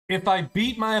If I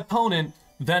beat my opponent,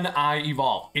 then I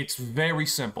evolve. It's very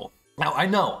simple. Now, I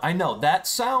know, that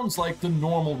sounds like the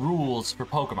normal rules for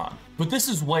Pokemon, but this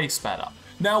is way sped up.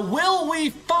 Now, will we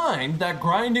find that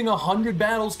grinding 100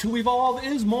 battles to evolve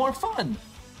is more fun?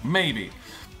 Maybe,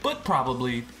 but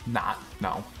probably not.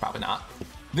 No, probably not.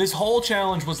 This whole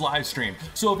challenge was live streamed,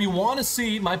 so if you want to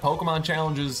see my Pokemon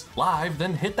challenges live,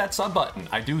 then hit that sub button.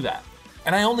 I do that.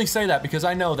 And I only say that because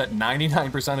I know that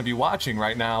 99% of you watching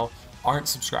right now aren't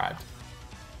subscribed.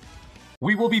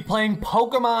 We will be playing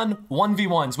Pokemon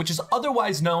 1v1s, which is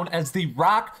otherwise known as the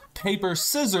rock, paper,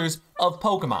 scissors of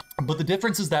Pokemon. But the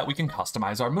difference is that we can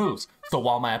customize our moves. So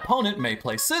while my opponent may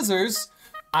play scissors,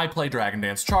 I play Dragon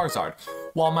Dance Charizard.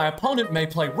 While my opponent may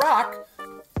play rock,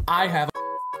 I have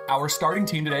our starting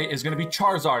team today is going to be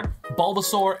Charizard,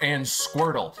 Bulbasaur, and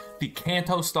Squirtle, the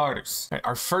Kanto starters. Right,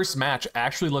 our first match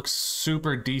actually looks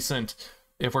super decent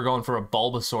if we're going for a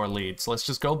Bulbasaur lead. So let's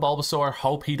just go Bulbasaur,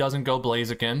 hope he doesn't go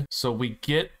Blaziken. So we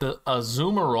get the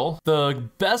Azumarill. The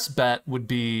best bet would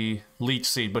be Leech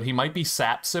Seed, but he might be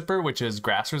Sap Sipper, which is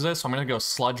Grass Resist. So I'm gonna go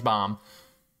Sludge Bomb,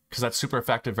 because that's super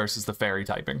effective versus the Fairy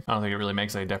typing. I don't think it really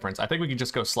makes any difference. I think we can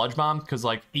just go Sludge Bomb, because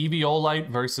like Eviolite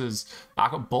versus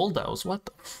Bulldoze. What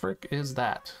the frick is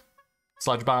that?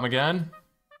 Sludge Bomb again.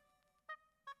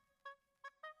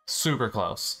 Super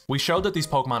close. We showed that these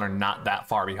Pokemon are not that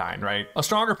far behind, right? A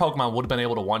stronger Pokemon would have been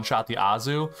able to one-shot the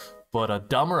Azu, but a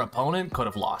dumber opponent could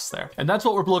have lost there. And that's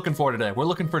what we're looking for today. We're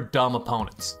looking for dumb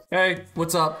opponents. Hey,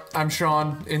 what's up? I'm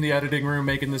Sean in the editing room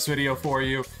making this video for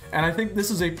you. And I think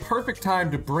this is a perfect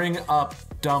time to bring up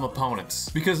dumb opponents,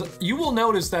 because you will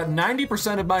notice that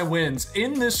 90% of my wins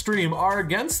in this stream are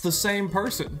against the same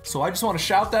person. So I just want to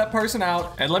shout that person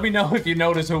out and let me know if you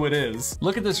notice who it is.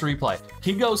 Look at this replay.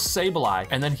 He goes Sableye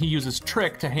and then he uses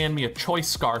Trick to hand me a Choice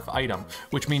Scarf item,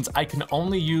 which means I can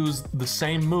only use the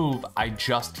same move I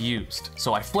just used.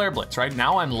 So I Flare Blitz, right?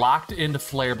 Now I'm locked into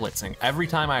Flare Blitzing. Every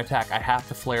time I attack, I have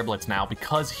to Flare Blitz now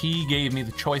because he gave me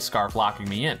the Choice Scarf locking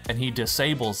me in, and he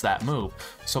disables that move.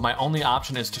 So my only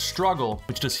option is to struggle,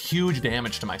 which does huge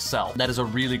damage to my cell. That is a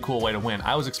really cool way to win.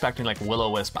 I was expecting like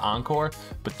Will-O-Wisp Encore,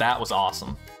 but that was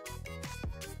awesome.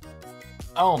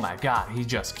 Oh my god, he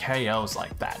just KOs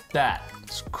like that.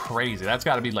 That's crazy. That's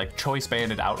gotta be like Choice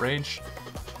Banded Outrage.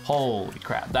 Holy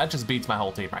crap, that just beats my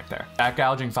whole team right there. That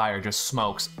Gouging Fire just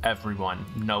smokes everyone,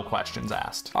 no questions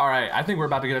asked. All right, I think we're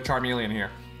about to get a Charmeleon here.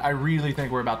 I really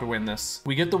think we're about to win this.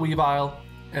 We get the Weavile,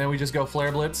 and then we just go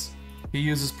Flare Blitz. He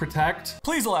uses Protect.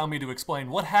 Please allow me to explain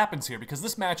what happens here, because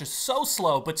this match is so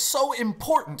slow, but so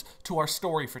important to our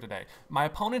story for today. My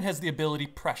opponent has the ability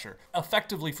Pressure.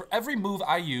 Effectively, for every move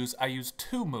I use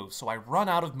 2 moves, so I run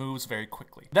out of moves very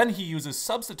quickly. Then he uses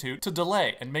Substitute to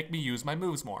delay and make me use my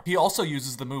moves more. He also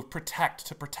uses the move Protect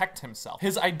to protect himself.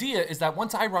 His idea is that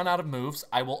once I run out of moves,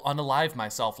 I will unalive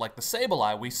myself like the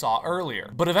Sableye we saw earlier.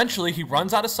 But eventually, he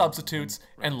runs out of substitutes,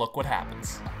 and look what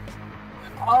happens.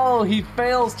 Oh, he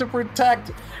fails to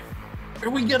protect.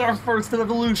 And we get our first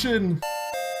evolution.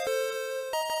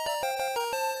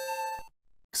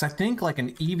 Because I think like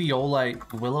an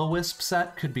Eviolite Will-O-Wisp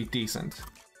set could be decent.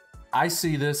 I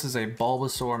see this as a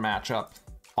Bulbasaur matchup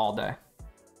all day.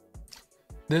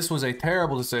 This was a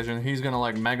terrible decision. He's gonna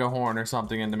like Mega Horn or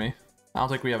something into me. I don't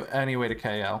think we have any way to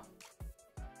KO.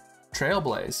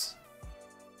 Trailblaze.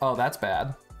 Oh, that's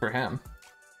bad for him.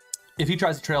 If he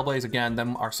tries to Trailblaze again,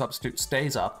 then our substitute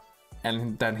stays up,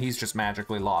 and then he's just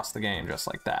magically lost the game just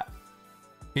like that.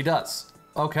 He does.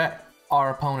 Okay,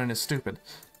 our opponent is stupid.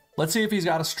 Let's see if he's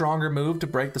got a stronger move to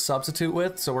break the substitute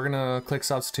with, so we're gonna click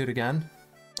substitute again.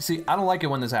 See, I don't like it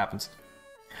when this happens.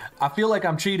 I feel like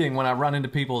I'm cheating when I run into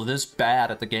people this bad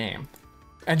at the game.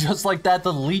 And just like that,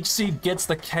 the Leech Seed gets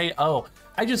the KO.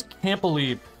 I just can't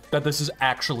believe that this is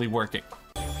actually working.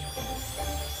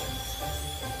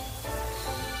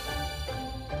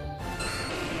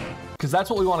 Because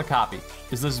that's what we want to copy,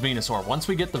 is this Venusaur. Once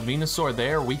we get the Venusaur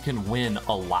there, we can win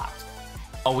a lot.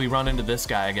 Oh, we run into this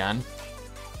guy again.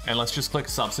 And let's just click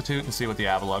Substitute and see what the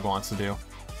Avalugg wants to do.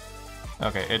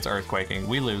 Okay, it's Earthquaking.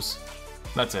 We lose.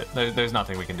 That's it. There's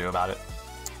nothing we can do about it.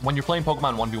 When you're playing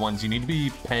Pokemon 1v1s, you need to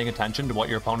be paying attention to what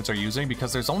your opponents are using,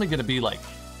 because there's only going to be like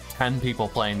 10 people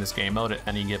playing this game mode at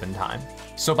any given time.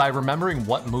 So by remembering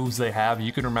what moves they have,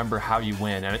 you can remember how you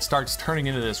win, and it starts turning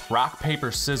into this rock,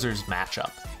 paper, scissors matchup,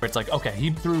 where it's like, okay,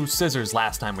 he threw scissors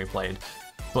last time we played,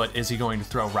 but is he going to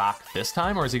throw rock this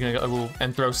time, or is he going to go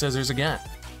and throw scissors again?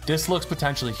 This looks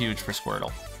potentially huge for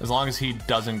Squirtle, as long as he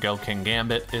doesn't go King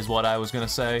Gambit, is what I was going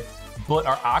to say. But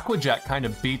our Aqua Jet kind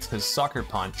of beats his Sucker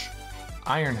Punch.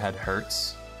 Iron Head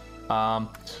hurts.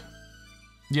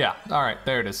 Yeah, all right,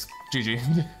 there it is.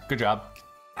 GG. Good job.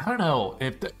 I don't know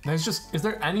if there's just, is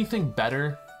there anything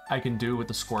better I can do with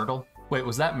the Squirtle. Wait,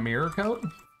 was that Mirror Coat?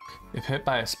 If hit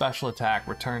by a special attack,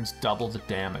 returns double the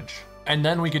damage. And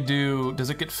then we could do, does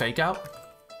it get Fake Out?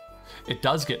 It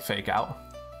does get Fake Out.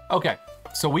 Okay,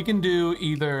 so we can do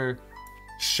either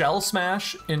Shell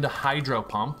Smash into Hydro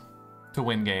Pump to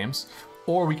win games,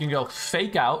 or we can go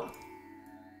Fake Out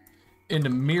into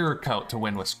Mirror Coat to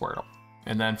win with Squirtle.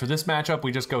 And then for this matchup,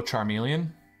 we just go Charmeleon,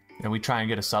 and we try and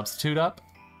get a substitute up.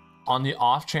 On the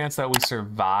off chance that we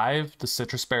survive, the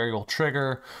Citrus Berry will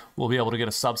trigger, we'll be able to get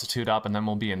a substitute up, and then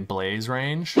we'll be in Blaze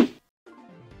range.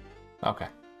 Okay,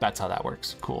 that's how that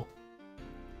works. Cool.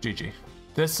 GG.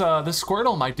 This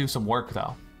Squirtle might do some work,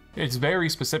 though. It's very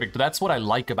specific, but that's what I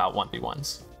like about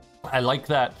 1v1s. I like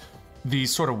that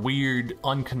these sort of weird,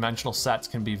 unconventional sets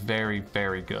can be very,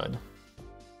 very good.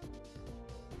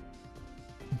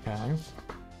 Okay.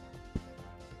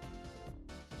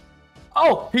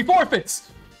 Oh, he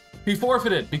forfeits! He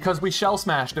forfeited because we Shell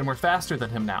Smashed and we're faster than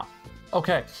him now.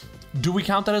 Okay, do we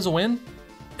count that as a win?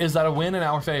 Is that a win in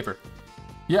our favor?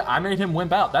 Yeah, I made him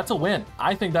wimp out. That's a win.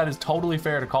 I think that is totally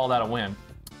fair to call that a win.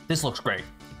 This looks great.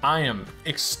 I am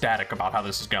ecstatic about how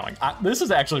this is going. This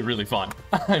is actually really fun.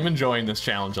 I'm enjoying this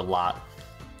challenge a lot.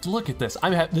 Look at this.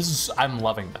 I'm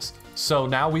loving this. So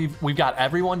now we've got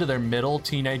everyone to their middle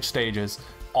teenage stages.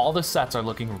 All the sets are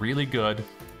looking really good.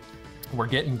 We're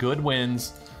getting good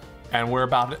wins. And we're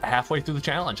about halfway through the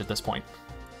challenge at this point.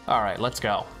 All right, let's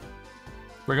go.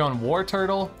 We're going War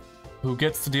Turtle, who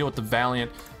gets to deal with the Valiant.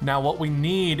 Now, what we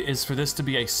need is for this to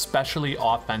be a specially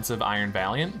offensive Iron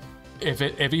Valiant. If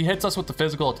he hits us with the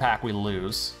physical attack, we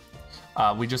lose.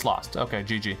 We just lost. Okay,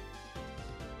 GG.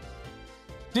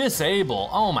 Disable.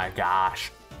 Oh my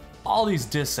gosh. All these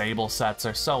disable sets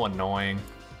are so annoying.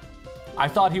 I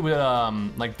thought he would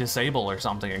like disable or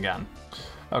something again.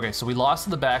 Okay, so we lost to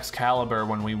the Baxcalibur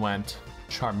when we went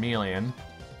Charmeleon.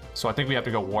 So I think we have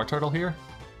to go War Turtle here.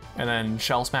 And then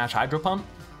Shell Smash Hydro Pump.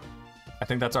 I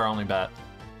think that's our only bet.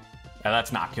 Yeah,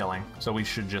 that's not killing, so we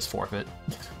should just forfeit.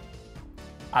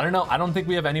 I don't know. I don't think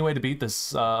we have any way to beat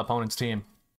this opponent's team.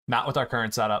 Not with our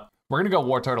current setup. We're going to go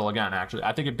War Turtle again, actually.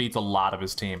 I think it beats a lot of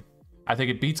his team. I think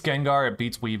it beats Gengar, it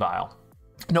beats Weavile.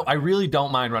 No, I really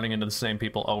don't mind running into the same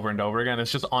people over and over again.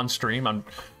 It's just on stream.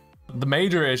 The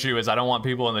major issue is I don't want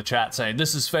people in the chat saying,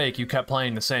 this is fake, you kept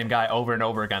playing the same guy over and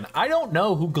over again. I don't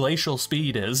know who Glacial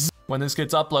Speed is. When this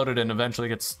gets uploaded and eventually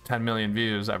gets 10 million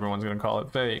views, everyone's gonna call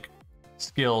it fake.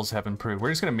 Skills have improved. We're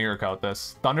just gonna Mirror Coat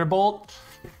this. Thunderbolt.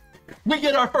 We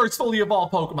get our first fully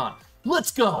evolved Pokemon.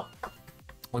 Let's go.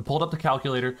 We pulled up the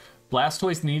calculator.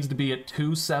 Blastoise needs to be at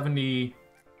 270.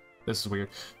 This is weird.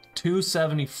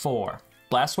 274.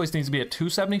 Blastoise needs to be at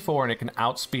 274 and it can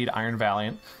outspeed Iron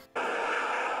Valiant.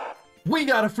 We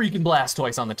got a freaking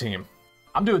Blastoise on the team.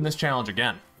 I'm doing this challenge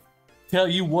again. Tell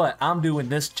you what, I'm doing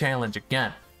this challenge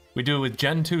again. We do it with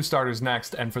Gen 2 starters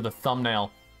next, and for the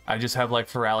thumbnail, I just have like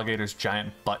Feraligator's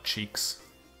giant butt cheeks.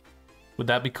 Would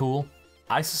that be cool?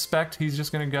 I suspect he's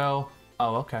just gonna go,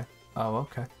 oh, okay. Oh,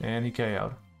 okay. And he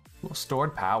KO'd. Cool.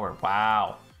 Stored power,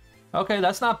 wow. Okay,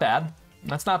 that's not bad.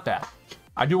 That's not bad.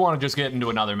 I do want to just get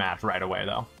into another match right away,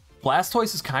 though.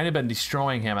 Blastoise has kind of been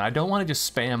destroying him, and I don't want to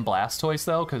just spam Blastoise,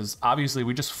 though, because obviously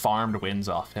we just farmed wins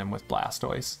off him with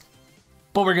Blastoise.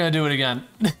 But we're going to do it again.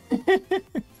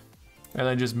 And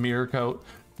then just Mirror Coat.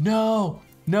 No!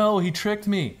 No, he tricked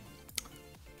me.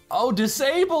 Oh,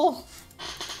 disable!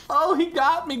 Oh, he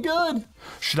got me good!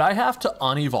 Should I have to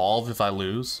unevolve if I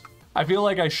lose? I feel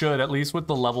like I should, at least with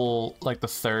the level, like the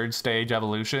 3rd stage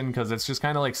evolution, because it's just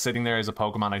kind of like sitting there as a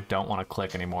Pokemon I don't want to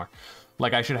click anymore.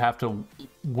 Like, I should have to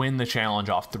win the challenge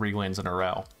off 3 wins in a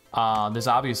row. This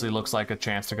obviously looks like a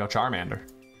chance to go Charmander.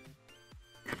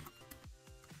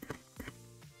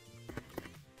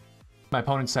 My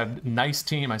opponent said, nice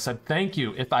team. I said, thank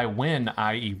you. If I win,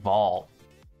 I evolve.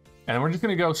 And we're just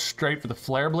going to go straight for the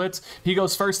Flare Blitz. He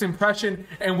goes first impression,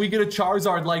 and we get a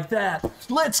Charizard like that.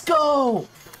 Let's go!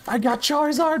 I got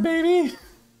Charizard, baby!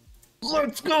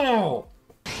 Let's go!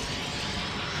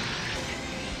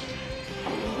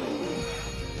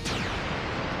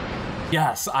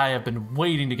 Yes, I have been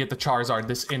waiting to get the Charizard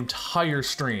this entire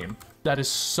stream. That is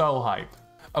so hype.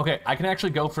 Okay, I can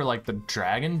actually go for like the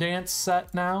Dragon Dance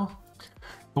set now.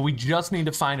 But we just need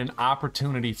to find an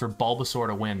opportunity for Bulbasaur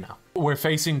to win now. We're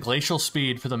facing Glacial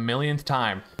Speed for the millionth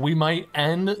time. We might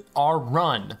end our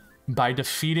run by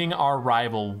defeating our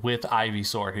rival with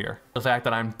Ivysaur here. The fact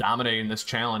that I'm dominating this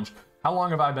challenge. How long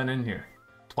have I been in here?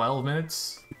 12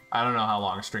 minutes? I don't know how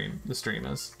long the stream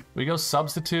is. We go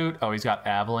Substitute. Oh, he's got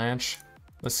Avalanche.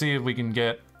 Let's see if we can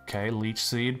get, okay, Leech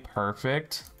Seed,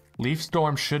 perfect. Leaf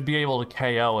Storm should be able to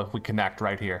KO if we connect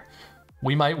right here.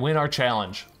 We might win our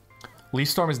challenge. Leaf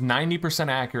Storm is 90%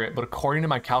 accurate, but according to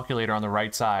my calculator on the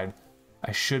right side,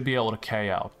 I should be able to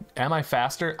KO. Am I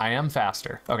faster? I am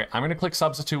faster. Okay, I'm gonna click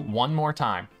substitute one more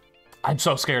time. I'm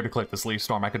so scared to click this Leaf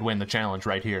Storm. I could win the challenge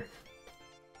right here.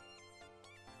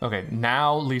 Okay,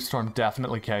 now Leaf Storm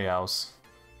definitely KOs.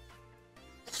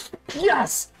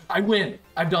 Yes! I win!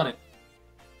 I've done it.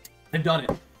 I've done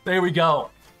it. There we go.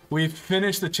 We've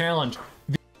finished the challenge.